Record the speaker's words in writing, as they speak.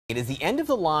It is the end of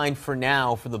the line for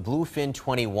now for the Bluefin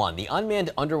 21. The unmanned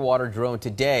underwater drone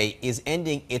today is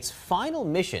ending its final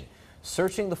mission,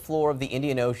 searching the floor of the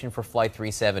Indian Ocean for Flight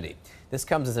 370. This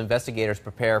comes as investigators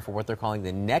prepare for what they're calling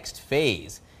the next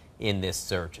phase in this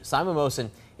search. Simon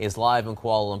Mosen is live in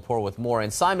Kuala Lumpur with more.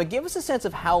 And Simon, give us a sense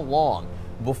of how long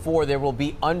before there will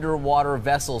be underwater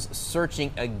vessels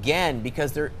searching again,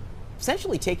 because they're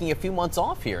essentially taking a few months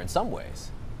off here in some ways.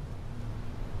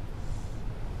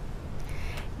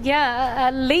 Yeah,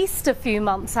 at least a few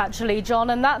months actually,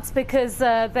 John, and that's because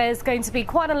there's going to be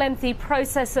quite a lengthy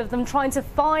process of them trying to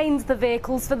find the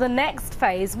vehicles for the next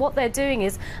phase. What they're doing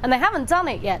is, and they haven't done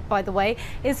it yet, by the way,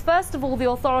 is first of all the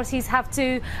authorities have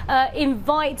to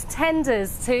invite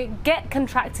tenders to get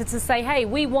contractors to say, hey,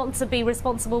 we want to be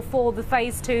responsible for the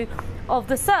phase 2 of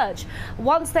the search.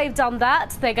 Once they've done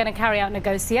that, they're going to carry out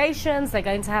negotiations, they're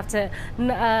going to have to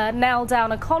nail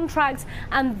down a contract,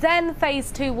 and then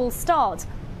phase 2 will start.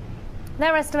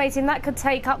 They're estimating that could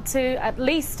take up to at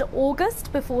least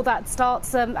August before that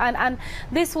starts, and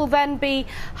this will then be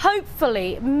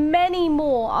hopefully many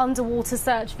more underwater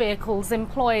search vehicles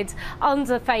employed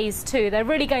under phase 2. They're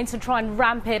really going to try and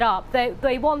ramp it up.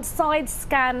 They want side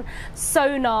scan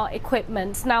sonar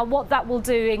equipment. Now what that will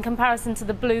do in comparison to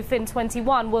the Bluefin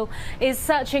 21 is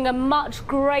searching a much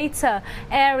greater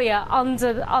area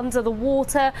under the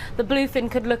water. The Bluefin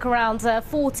could look around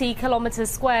 40 kilometers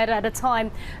squared at a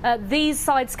time. These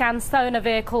side scan sonar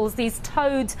vehicles, these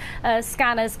towed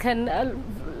scanners, can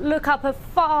look up a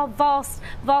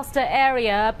vaster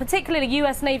area. Particularly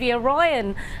US Navy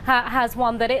Orion has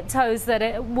one that it tows that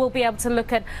it will be able to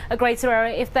look at a greater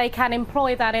area if they can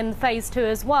employ that in phase 2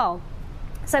 as well.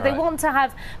 So they want to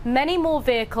have many more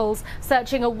vehicles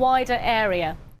searching a wider area.